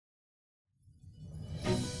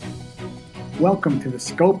Welcome to The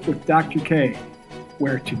Scope with Dr. K,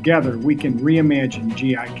 where together we can reimagine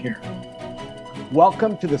GI care.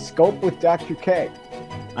 Welcome to The Scope with Dr. K.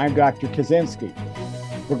 I'm Dr. Kosinski.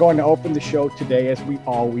 We're going to open the show today, as we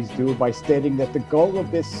always do, by stating that the goal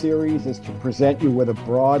of this series is to present you with a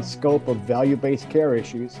broad scope of value-based care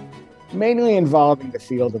issues, mainly involving the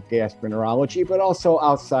field of gastroenterology, but also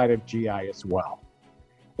outside of GI as well.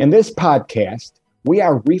 In this podcast, we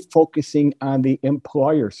are refocusing on the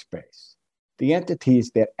employer space, the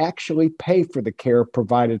entities that actually pay for the care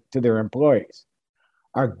provided to their employees.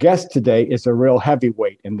 Our guest today is a real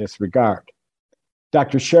heavyweight in this regard.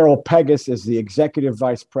 Dr. Cheryl Pegus is the Executive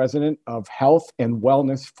Vice President of Health and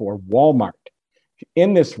Wellness for Walmart.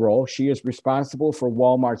 In this role, she is responsible for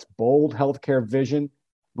Walmart's bold healthcare vision,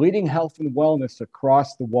 leading health and wellness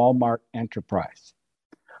across the Walmart enterprise.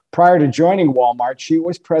 Prior to joining Walmart, she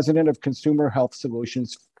was President of Consumer Health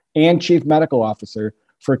Solutions and Chief Medical Officer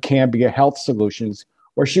for Cambia Health Solutions,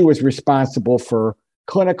 where she was responsible for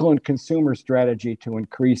clinical and consumer strategy to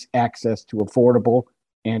increase access to affordable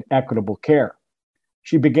and equitable care.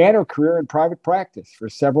 She began her career in private practice for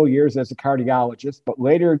several years as a cardiologist, but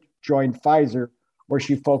later joined Pfizer, where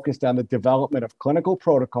she focused on the development of clinical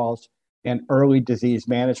protocols and early disease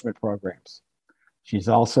management programs. She's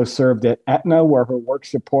also served at Aetna, where her work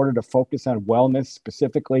supported a focus on wellness,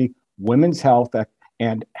 specifically women's health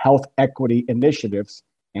and health equity initiatives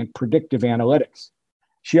and predictive analytics.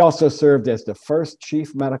 She also served as the first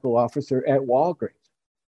chief medical officer at Walgreens.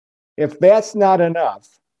 If that's not enough,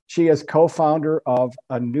 she is co-founder of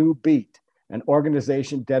A New Beat, an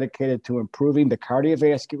organization dedicated to improving the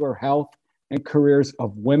cardiovascular health and careers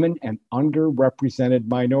of women and underrepresented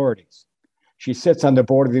minorities. She sits on the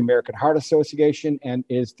board of the American Heart Association and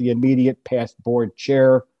is the immediate past board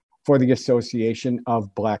chair for the Association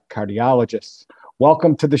of Black Cardiologists.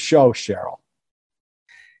 Welcome to the show, Cheryl.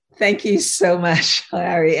 Thank you so much,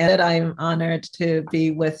 Larry. And I'm honored to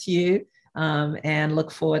be with you and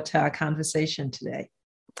look forward to our conversation today.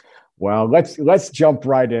 Well, let's jump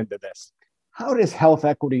right into this. How does health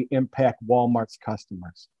equity impact Walmart's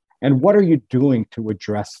customers? And what are you doing to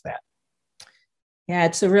address that? Yeah,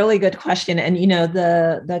 it's a really good question. And, you know,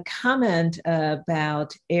 the comment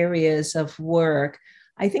about areas of work,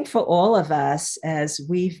 I think for all of us, as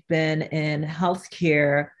we've been in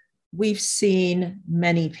healthcare, we've seen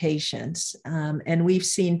many patients, and we've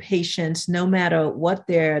seen patients no matter what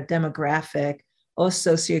their demographic or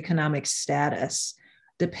socioeconomic status.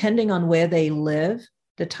 Depending on where they live,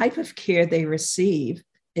 the type of care they receive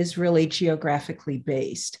is really geographically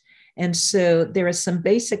based. And so there are some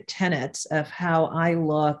basic tenets of how I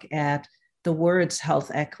look at the words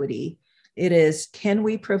health equity. It is, can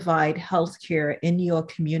we provide healthcare in your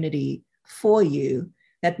community for you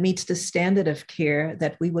that meets the standard of care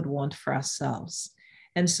that we would want for ourselves?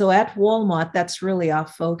 And so at Walmart, that's really our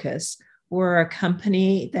focus. We're a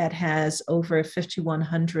company that has over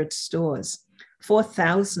 5,100 stores.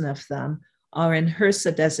 4,000 of them are in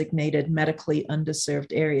HRSA designated medically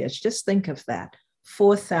underserved areas. Just think of that,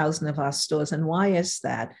 4,000 of our stores. And why is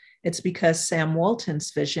that? It's because Sam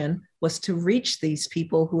Walton's vision was to reach these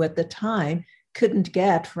people who at the time couldn't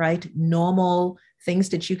get normal things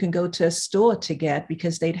that you can go to a store to get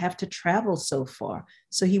because they'd have to travel so far.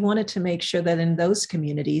 So he wanted to make sure that in those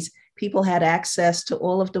communities, people had access to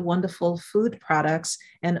all of the wonderful food products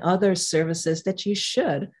and other services that you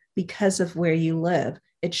should because of where you live.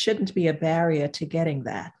 It shouldn't be a barrier to getting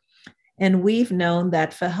that. And we've known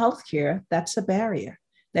that for healthcare, that's a barrier,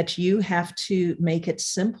 that you have to make it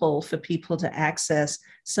simple for people to access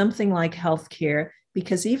something like healthcare,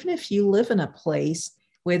 because even if you live in a place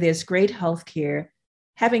where there's great healthcare,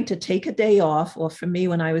 having to take a day off, or for me,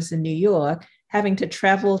 when I was in New York, having to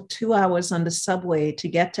travel 2 hours on the subway to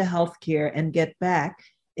get to healthcare and get back,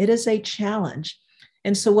 it is a challenge.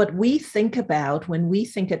 And so what we think about when we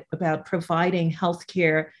think about providing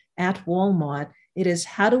healthcare at Walmart, it is,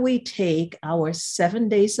 how do we take our 7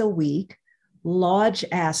 days a week, large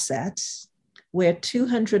assets, where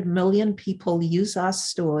 200 million people use our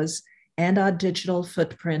stores and our digital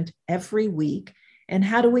footprint every week, and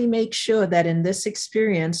how do we make sure that in this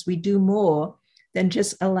experience, we do more than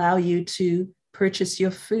just allow you to purchase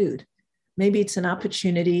your food? Maybe it's an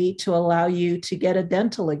opportunity to allow you to get a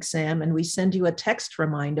dental exam, and we send you a text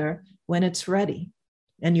reminder when it's ready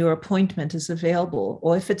and your appointment is available.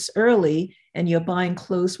 Or if it's early and you're buying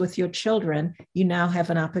clothes with your children, you now have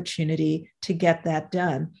an opportunity to get that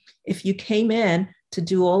done. If you came in to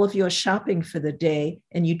do all of your shopping for the day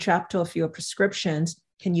and you dropped off your prescriptions,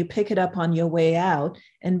 can you pick it up on your way out?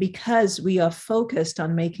 And because we are focused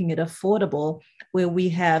on making it affordable, where we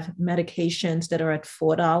have medications that are at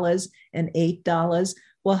 $4 and $8,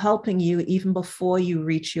 we're helping you even before you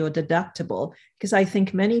reach your deductible. Because I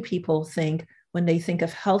think many people think when they think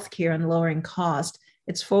of healthcare and lowering cost,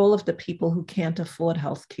 it's for all of the people who can't afford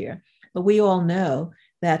healthcare. But we all know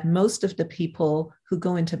that most of the people who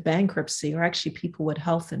go into bankruptcy are actually people with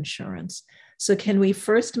health insurance. So can we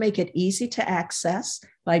first make it easy to access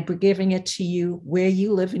by giving it to you where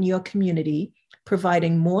you live in your community,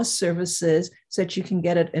 providing more services so that you can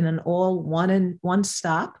get it in an all one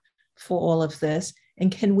stop for all of this?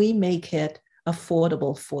 And can we make it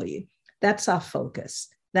affordable for you? That's our focus.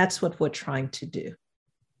 That's what we're trying to do.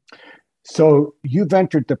 So you've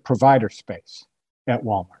entered the provider space at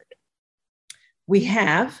Walmart. We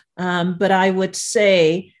have, but I would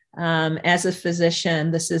say, as a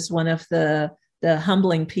physician, this is one of the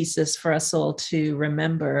humbling pieces for us all to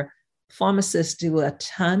remember. Pharmacists do a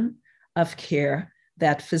ton of care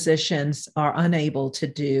that physicians are unable to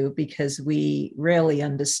do because we rarely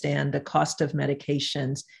understand the cost of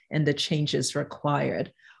medications and the changes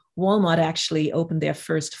required. Walmart actually opened their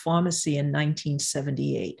first pharmacy in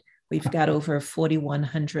 1978. We've got over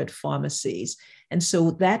 4,100 pharmacies. And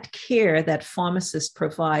so that care that pharmacists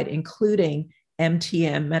provide, including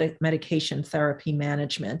MTM, medication therapy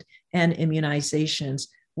management, and immunizations,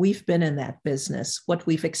 we've been in that business. What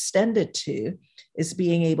we've extended to is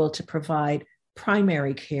being able to provide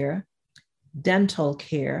primary care, dental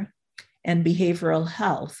care, and behavioral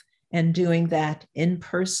health, and doing that in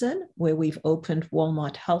person, where we've opened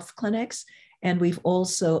Walmart Health Clinics. And we've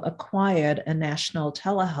also acquired a national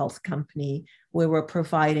telehealth company where we're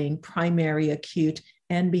providing primary, acute,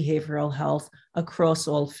 and behavioral health across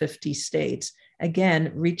all 50 states.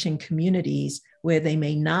 Again, reaching communities where they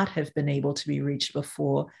may not have been able to be reached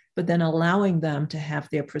before, but then allowing them to have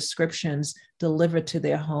their prescriptions delivered to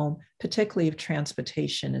their home, particularly if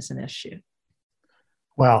transportation is an issue.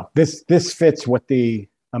 Well, this fits what the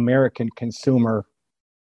American consumer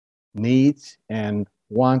needs and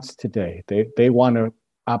wants today. They want to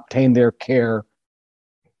obtain their care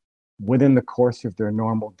within the course of their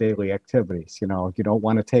normal daily activities. You know, you don't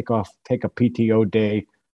want to take a PTO day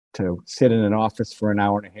to sit in an office for an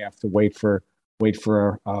hour and a half to wait for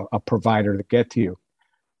a provider to get to you.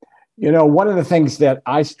 You know, one of the things that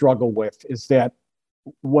I struggle with is that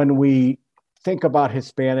when we think about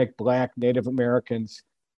Hispanic, Black, Native Americans,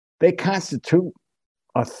 they constitute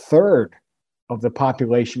a third of the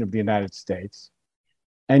population of the United States.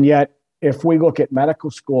 And yet, if we look at medical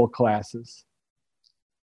school classes,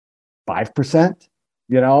 5%,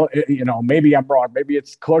 maybe I'm wrong, maybe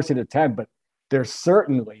it's closer to 10, but there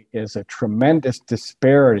certainly is a tremendous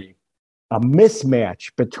disparity, a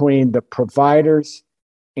mismatch between the providers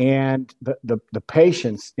and the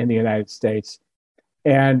patients in the United States.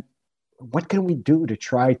 And what can we do to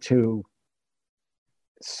try to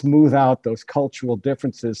smooth out those cultural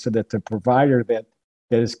differences so that the provider that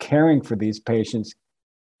is caring for these patients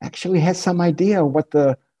actually has some idea what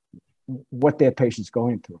their patient's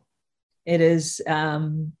going through? It is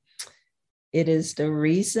the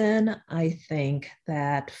reason I think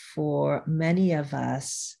that for many of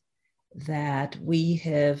us that we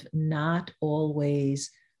have not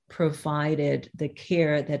always provided the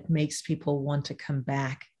care that makes people want to come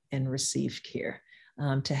back and receive care,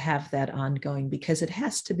 to have that ongoing, because it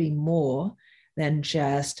has to be more than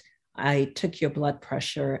just, I took your blood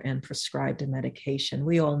pressure and prescribed a medication.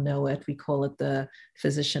 We all know it. We call it the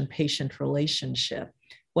physician-patient relationship.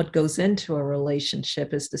 What goes into a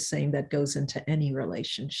relationship is the same that goes into any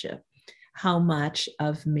relationship. How much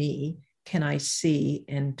of me can I see,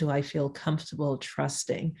 and do I feel comfortable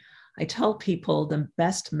trusting? I tell people the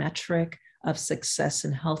best metric of success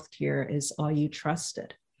in healthcare is, are you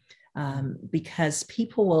trusted? Because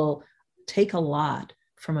people will take a lot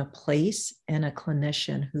from a place and a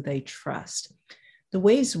clinician who they trust. The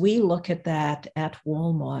ways we look at that at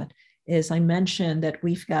Walmart is, I mentioned that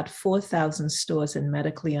we've got 4,000 stores in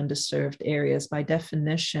medically underserved areas. By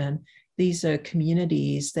definition, these are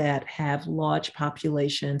communities that have large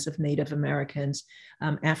populations of Native Americans,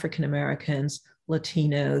 African Americans,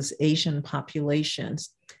 Latinos, Asian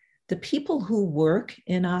populations. The people who work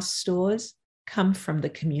in our stores come from the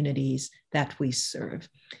communities that we serve.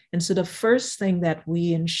 And so the first thing that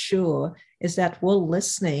we ensure is that we're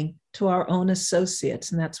listening to our own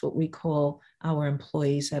associates, and that's what we call our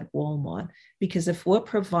employees at Walmart. Because if we're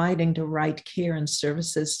providing the right care and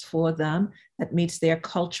services for them that meets their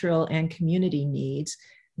cultural and community needs,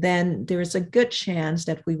 then there is a good chance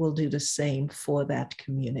that we will do the same for that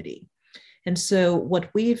community. And so what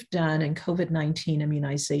we've done in COVID-19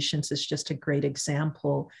 immunizations is just a great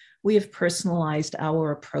example. We have personalized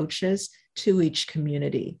our approaches to each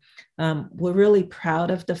community. We're really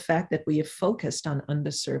proud of the fact that we have focused on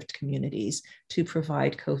underserved communities to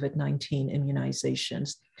provide COVID-19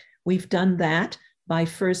 immunizations. We've done that by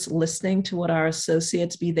first listening to what our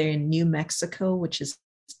associates, be there in New Mexico, which is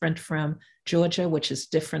different from Georgia, which is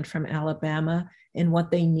different from Alabama, and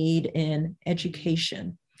what they need in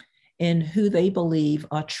education, in who they believe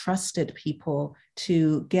are trusted people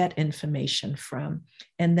to get information from,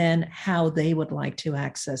 and then how they would like to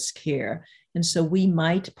access care. And so we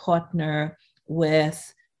might partner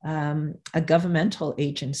with a governmental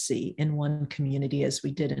agency in one community, as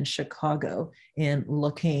we did in Chicago, in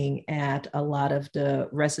looking at a lot of the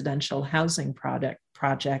residential housing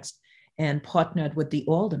projects, and partnered with the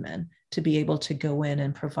aldermen to be able to go in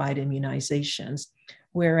and provide immunizations.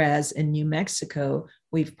 Whereas in New Mexico,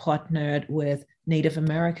 we've partnered with Native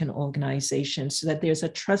American organizations so that there's a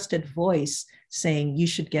trusted voice saying you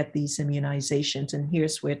should get these immunizations and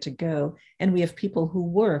here's where to go. And we have people who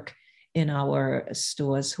work in our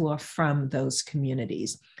stores who are from those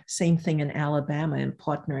communities. Same thing in Alabama, and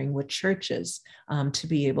partnering with churches to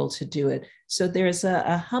be able to do it. So there's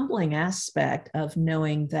a humbling aspect of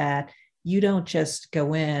knowing that you don't just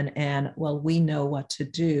go in and, well, we know what to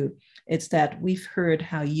do. It's that we've heard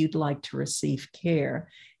how you'd like to receive care.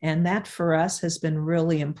 And that for us has been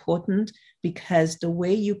really important, because the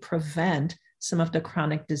way you prevent some of the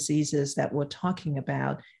chronic diseases that we're talking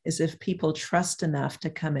about is if people trust enough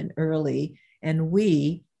to come in early, and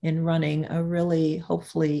we, in running a really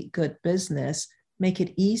hopefully good business, make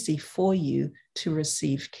it easy for you to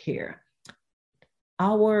receive care.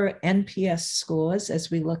 Our NPS scores, as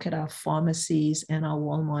we look at our pharmacies and our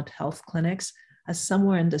Walmart health clinics, are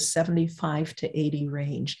somewhere in the 75 to 80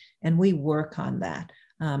 range, and we work on that.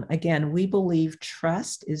 Again, we believe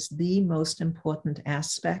trust is the most important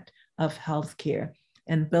aspect of healthcare,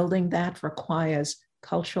 and building that requires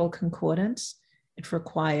cultural concordance. It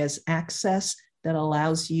requires access that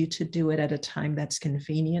allows you to do it at a time that's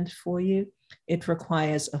convenient for you. It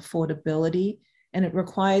requires affordability, and it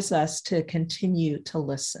requires us to continue to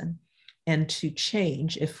listen and to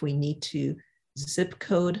change if we need to, zip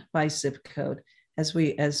code by zip code. As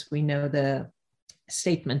we know, the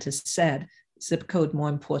statement is said, zip code more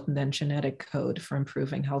important than genetic code for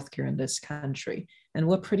improving healthcare in this country. And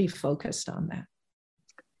we're pretty focused on that.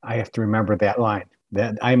 I have to remember that line.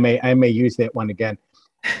 That I may use that one again.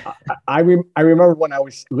 I remember when I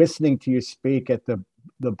was listening to you speak at the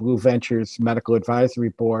Blue Ventures Medical Advisory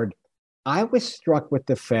Board, I was struck with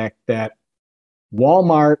the fact that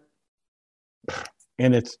Walmart,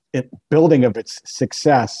 in its building of its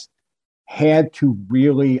success, had to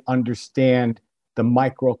really understand the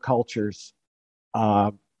microcultures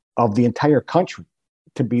of the entire country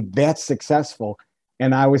to be that successful.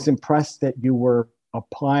 And I was impressed that you were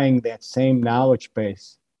applying that same knowledge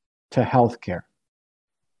base to healthcare.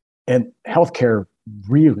 And healthcare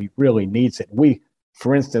really, really needs it.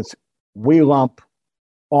 For instance, we lump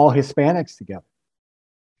all Hispanics together.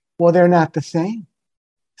 Well, they're not the same.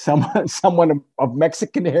 Someone of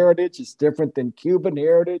Mexican heritage is different than Cuban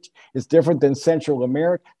heritage, is different than Central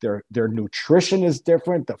America. Their nutrition is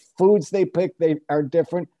different. The foods they pick, they are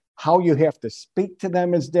different. How you have to speak to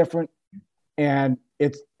them is different. And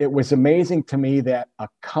it was amazing to me that a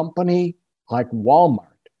company like Walmart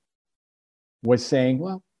was saying,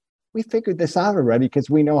 well, we figured this out already because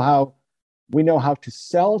we know how to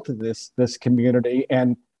sell to this community,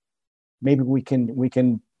 and maybe we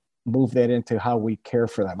can move that into how we care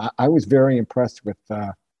for them. I was very impressed with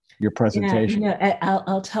your presentation. Yeah,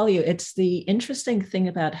 I'll tell you, it's the interesting thing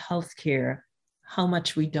about healthcare, how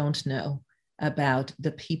much we don't know about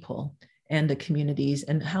the people and the communities,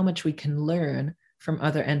 and how much we can learn from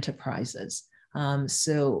other enterprises.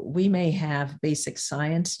 So we may have basic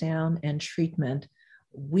science down and treatment.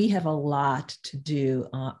 We have a lot to do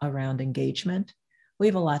around engagement. We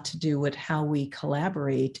have a lot to do with how we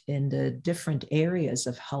collaborate in the different areas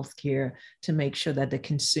of healthcare to make sure that the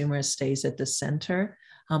consumer stays at the center.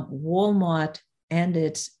 Walmart and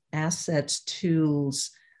its assets,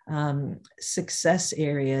 tools, success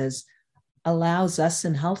areas allows us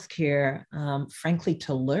in healthcare, frankly,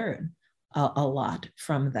 to learn a lot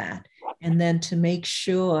from that. And then to make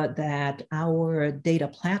sure that our data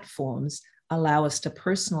platforms allow us to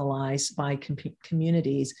personalize by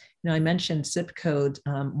communities. I mentioned zip code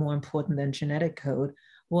more important than genetic code.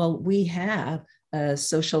 Well, we have a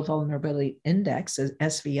social vulnerability index,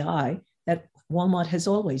 SVI, that Walmart has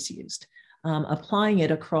always used. Applying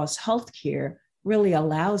it across healthcare really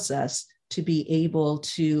allows us to be able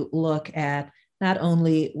to look at not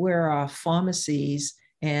only where are our pharmacies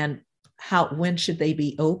and when should they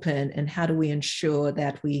be open, and how do we ensure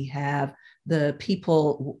that we have the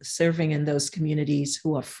people serving in those communities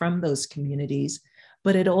who are from those communities,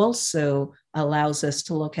 but it also allows us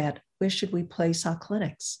to look at where should we place our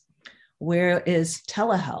clinics? Where is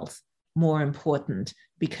telehealth more important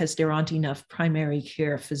because there aren't enough primary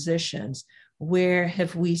care physicians? Where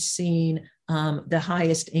have we seen the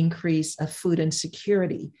highest increase of food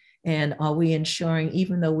insecurity? And are we ensuring,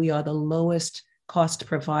 even though we are the lowest cost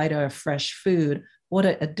provider of fresh food, what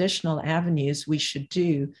are additional avenues we should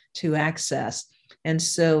do to access? And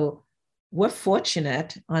so we're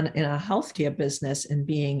fortunate in our healthcare business and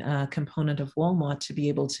being a component of Walmart to be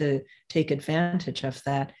able to take advantage of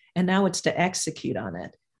that. And now it's to execute on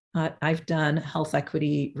it. I've done health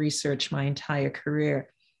equity research my entire career.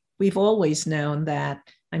 We've always known that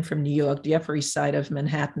I'm from New York. The Upper East Side of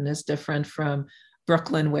Manhattan is different from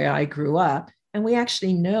Brooklyn, where I grew up. And we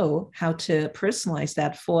actually know how to personalize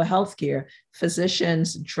that for healthcare.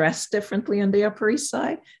 Physicians dress differently on the Upper East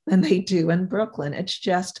Side than they do in Brooklyn. It's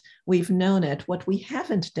just, we've known it. What we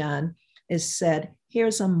haven't done is said,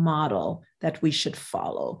 here's a model that we should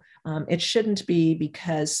follow. It shouldn't be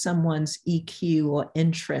because someone's EQ or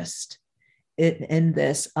interest in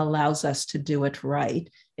this allows us to do it right.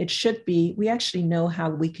 It should be, we actually know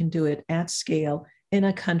how we can do it at scale in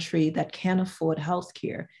a country that can't afford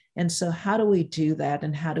healthcare. And so how do we do that,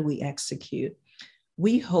 and how do we execute?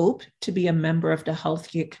 We hope to be a member of the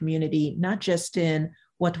healthcare community, not just in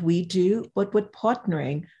what we do, but with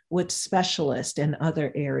partnering with specialists in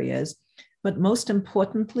other areas. But most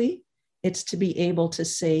importantly, it's to be able to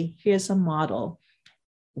say, here's a model.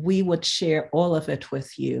 We would share all of it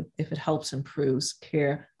with you if it helps improve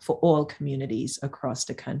care for all communities across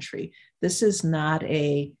the country. This is not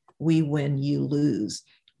a we win, you lose.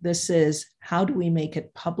 This is, how do we make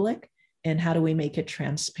it public, and how do we make it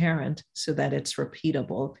transparent so that it's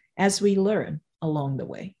repeatable as we learn along the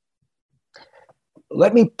way?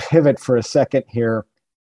 Let me pivot for a second here.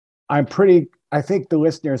 I think the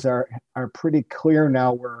listeners are pretty clear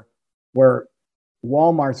now where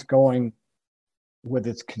Walmart's going with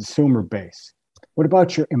its consumer base. What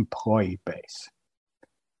about your employee base?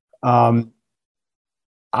 I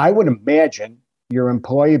would imagine your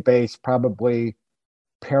employee base probably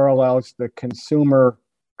parallels the consumer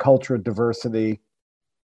culture diversity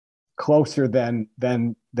closer than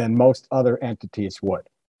most other entities would.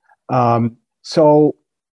 So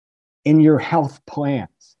in your health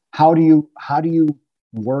plans, how do you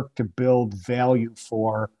work to build value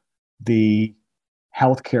for the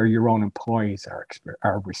healthcare your own employees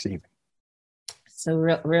are receiving? So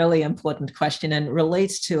really important question, and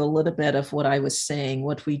relates to a little bit of what I was saying.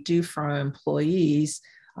 What we do for our employees,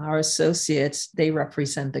 our associates, they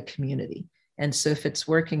represent the community. And so if it's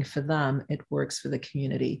working for them, it works for the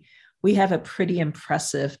community. We have a pretty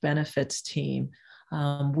impressive benefits team.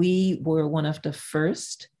 We were one of the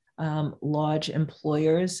first large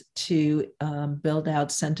employers to build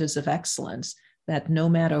out centers of excellence, that no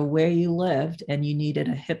matter where you lived and you needed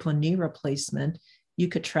a hip or knee replacement, you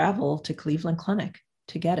could travel to Cleveland Clinic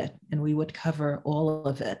to get it, and we would cover all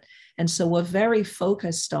of it. And so we're very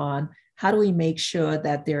focused on, how do we make sure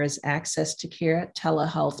that there is access to care,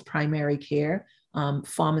 telehealth, primary care,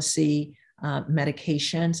 pharmacy,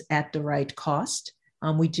 medications at the right cost.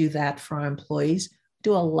 We do that for our employees.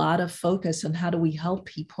 Do a lot of focus on how do we help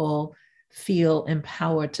people feel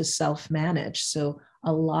empowered to self-manage. So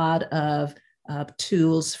a lot of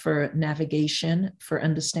tools for navigation, for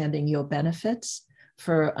understanding your benefits,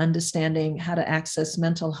 for understanding how to access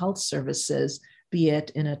mental health services, be it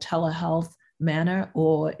in a telehealth manner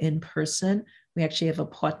or in person. We actually have a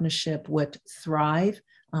partnership with Thrive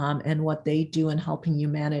and what they do in helping you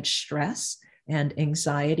manage stress and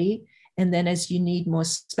anxiety. And then as you need more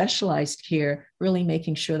specialized care, really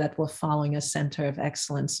making sure that we're following a center of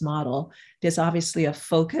excellence model. There's obviously a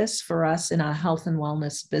focus for us in our health and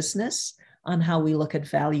wellness business on how we look at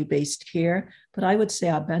value-based care. But I would say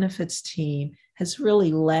our benefits team has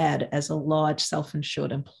really led as a large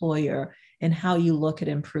self-insured employer in how you look at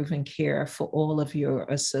improving care for all of your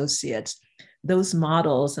associates. Those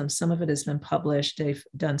models, and some of it has been published, they've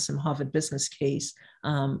done some Harvard Business Case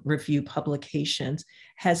review publications,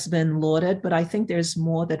 has been lauded, but I think there's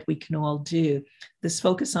more that we can all do. This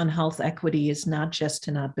focus on health equity is not just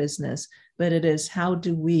in our business, but it is, how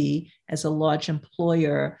do we as a large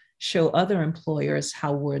employer show other employers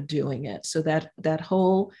how we're doing it? So that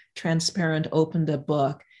whole transparent, open the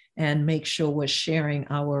book and make sure we're sharing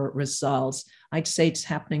our results. I'd say it's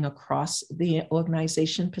happening across the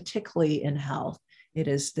organization, particularly in health. It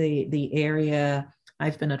is the area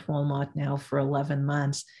I've been at Walmart now for 11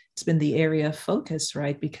 months. It's been the area of focus,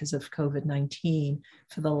 right, because of COVID-19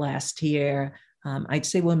 for the last year. I'd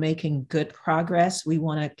say we're making good progress. We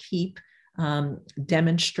want to keep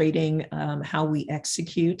demonstrating how we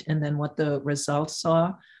execute and then what the results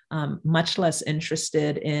are. Much less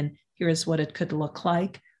interested in here's what it could look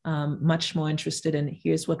like, much more interested in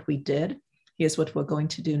here's what we did, here's what we're going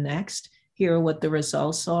to do next, here are what the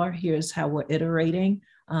results are, here's how we're iterating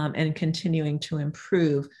and continuing to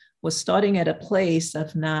improve. We're starting at a place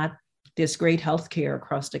of not, there's great healthcare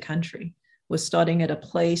across the country. We're starting at a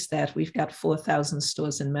place that we've got 4,000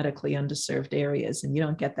 stores in medically underserved areas, and you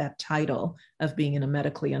don't get that title of being in a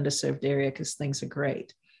medically underserved area because things are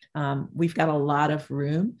great. We've got a lot of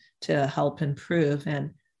room to help improve,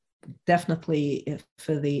 and definitely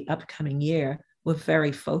for the upcoming year, we're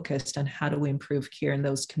very focused on how do we improve care in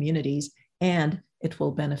those communities, and it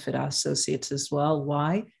will benefit our associates as well.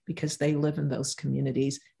 Why? Because they live in those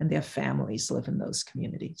communities and their families live in those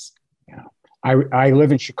communities. Yeah. I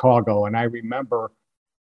live in Chicago, and I remember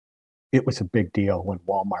it was a big deal when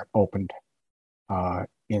Walmart opened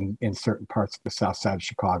in certain parts of the south side of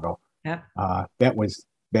Chicago. Yeah.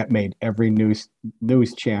 That made every news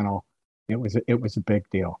channel. It was a big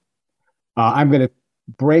deal. I'm going to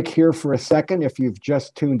break here for a second. If you've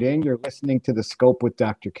just tuned in, you're listening to The Scope with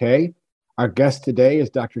Dr. K. Our guest today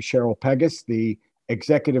is Dr. Cheryl Pegus, the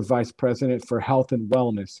Executive Vice President for Health and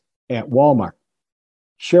Wellness at Walmart.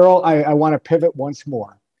 Cheryl, I want to pivot once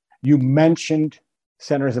more. You mentioned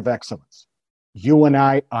centers of excellence. You and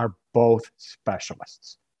I are both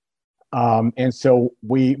specialists. And so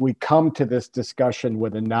we come to this discussion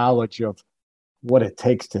with a knowledge of what it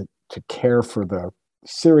takes to care for the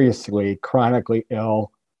seriously chronically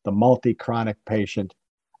ill, the multi-chronic patient.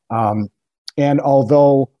 And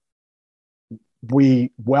although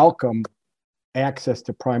we welcome access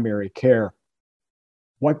to primary care,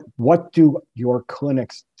 what do your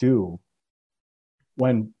clinics do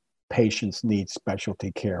when patients need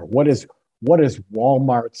specialty care? What is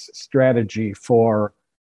Walmart's strategy for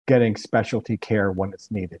getting specialty care when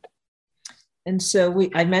it's needed? And so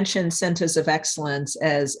I mentioned centers of excellence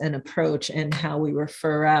as an approach and how we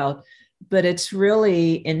refer out, but it's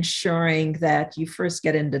really ensuring that you first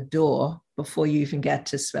get in the door before you even get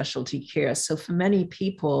to specialty care. So for many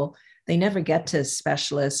people, they never get to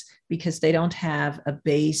specialists because they don't have a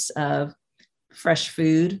base of fresh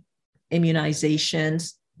food,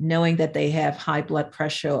 immunizations, knowing that they have high blood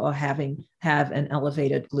pressure or have an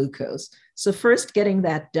elevated glucose. So first, getting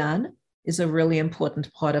that done is a really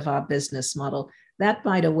important part of our business model. That,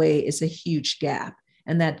 by the way, is a huge gap.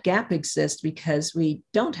 And that gap exists because we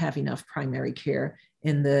don't have enough primary care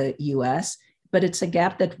in the US, but it's a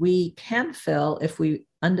gap that we can fill if we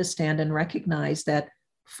understand and recognize that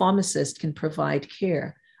pharmacists can provide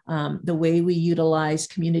care. The way we utilize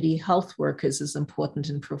community health workers is important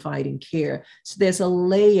in providing care. So there's a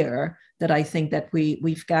layer that I think that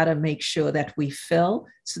we've got to make sure that we fill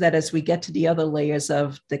so that as we get to the other layers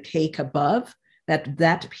of the cake above,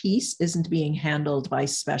 that piece isn't being handled by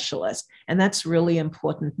specialists. And that's really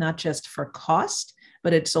important, not just for cost,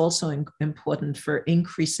 but it's also important for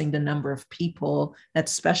increasing the number of people that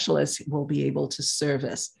specialists will be able to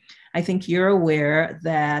service. I think you're aware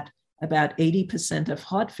that about 80% of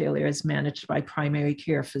heart failure is managed by primary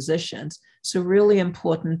care physicians. So really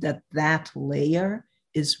important that that layer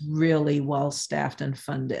is really well staffed and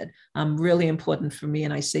funded. Really important for me,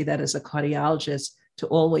 and I say that as a cardiologist, to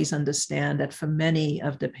always understand that for many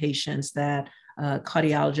of the patients that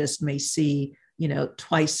cardiologists may see,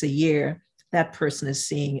 twice a year, that person is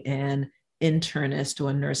seeing an internist or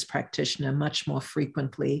a nurse practitioner much more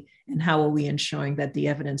frequently. And how are we ensuring that the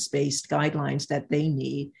evidence-based guidelines that they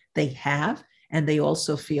need, they have, and they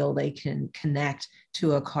also feel they can connect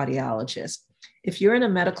to a cardiologist. If you're in a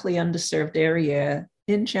medically underserved area,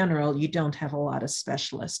 in general, you don't have a lot of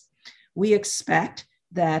specialists. We expect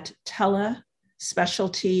that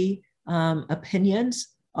tele-specialty opinions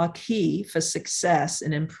are key for success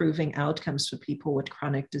in improving outcomes for people with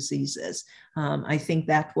chronic diseases. I think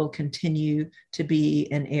that will continue to be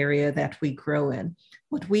an area that we grow in.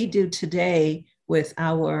 What we do today with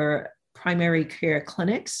our primary care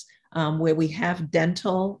clinics, where we have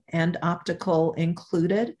dental and optical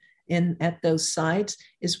included at those sites,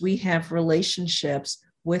 is we have relationships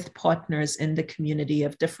with partners in the community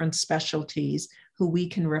of different specialties who we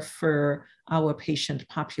can refer our patient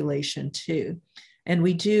population to. And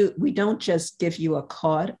we don't just give you a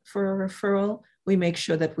card for a referral. We make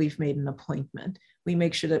sure that we've made an appointment. We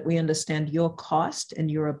make sure that we understand your cost and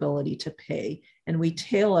your ability to pay. And we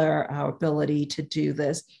tailor our ability to do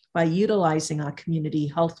this by utilizing our community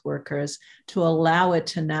health workers to allow it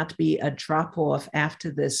to not be a drop off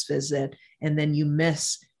after this visit and then you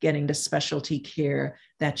miss getting the specialty care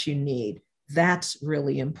that you need. That's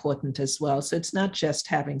really important as well. So it's not just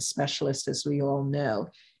having specialists, as we all know.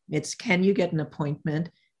 It's, can you get an appointment?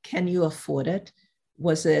 Can you afford it?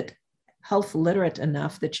 Was it health literate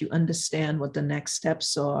enough that you understand what the next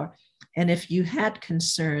steps are? And if you had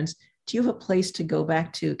concerns, do you have a place to go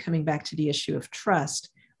back to, coming back to the issue of trust,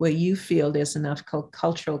 where you feel there's enough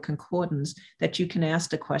cultural concordance that you can ask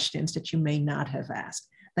the questions that you may not have asked?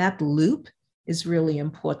 That loop is really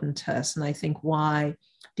important to us. And I think why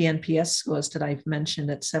the NPS scores that I've mentioned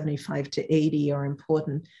at 75 to 80 are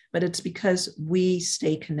important, but it's because we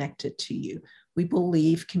stay connected to you. We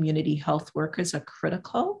believe community health workers are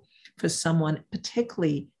critical for someone,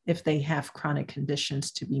 particularly if they have chronic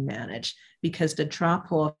conditions to be managed, because the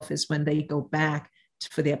drop off is when they go back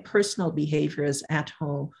for their personal behaviors at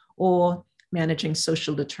home or managing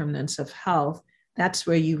social determinants of health. That's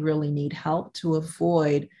where you really need help to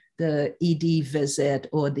avoid the ED visit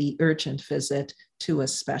or the urgent visit to a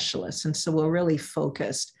specialist. And so we're really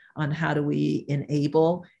focused on how do we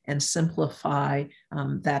enable and simplify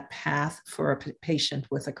that path for a patient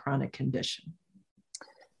with a chronic condition.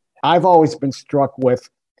 I've always been struck with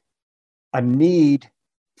a need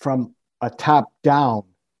from a top down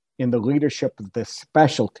in the leadership of the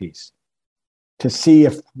specialties to see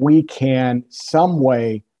if we can some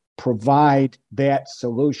way provide that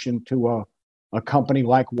solution to a company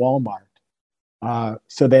like Walmart,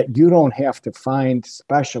 so that you don't have to find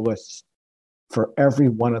specialists for every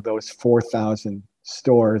one of those 4,000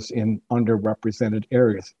 stores in underrepresented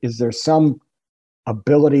areas. Is there some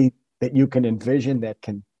ability that you can envision that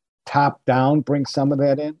can top down bring some of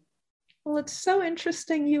that in? Well, it's so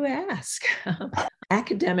interesting you ask.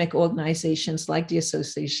 Academic organizations like the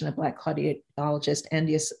Association of Black Cardiologists and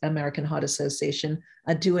the American Heart Association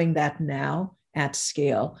are doing that now at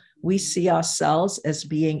scale. We see ourselves as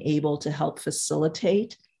being able to help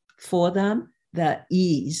facilitate for them the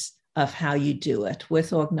ease of how you do it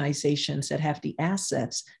with organizations that have the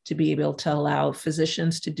assets to be able to allow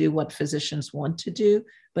physicians to do what physicians want to do,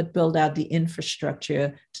 but build out the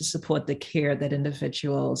infrastructure to support the care that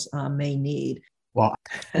individuals may need. Well,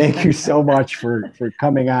 thank you so much for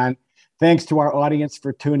coming on. Thanks to our audience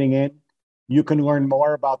for tuning in. You can learn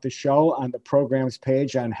more about the show on the program's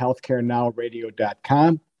page on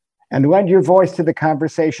healthcarenowradio.com and lend your voice to the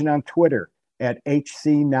conversation on Twitter at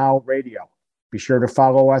HCNowRadio. Be sure to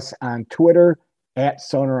follow us on Twitter at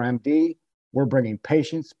SonarMD. We're bringing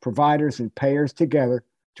patients, providers, and payers together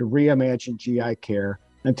to reimagine GI care.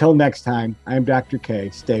 Until next time, I'm Dr. K.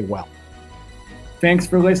 Stay well. Thanks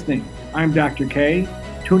for listening. I'm Dr. K.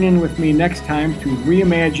 Tune in with me next time to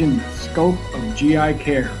reimagine the scope of GI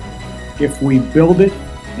care. If we build it,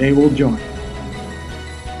 they will join.